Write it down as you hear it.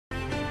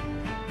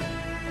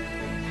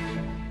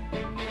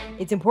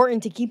It's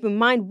important to keep in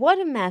mind what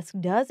a mask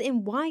does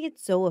and why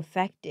it's so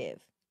effective.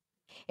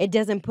 It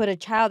doesn't put a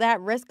child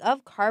at risk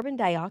of carbon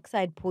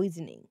dioxide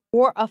poisoning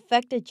or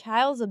affect a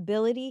child's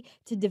ability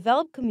to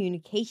develop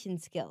communication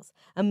skills,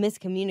 a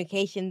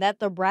miscommunication that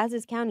the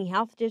Brazos County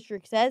Health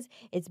District says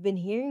it's been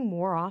hearing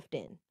more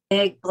often.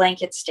 Big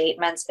blanket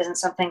statements isn't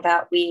something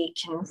that we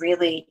can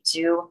really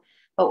do,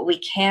 but what we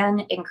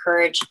can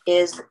encourage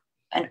is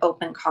an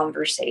open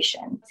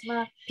conversation.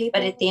 But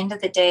at the end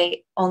of the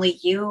day, only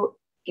you,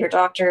 your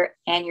doctor,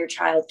 and your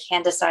child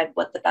can decide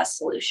what the best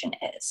solution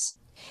is.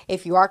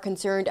 If you are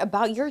concerned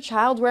about your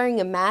child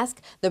wearing a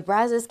mask, the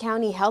Brazos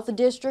County Health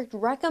District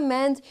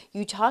recommends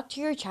you talk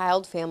to your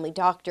child family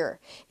doctor.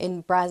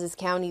 In Brazos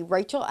County,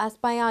 Rachel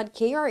Espaillat,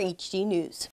 KRHD News.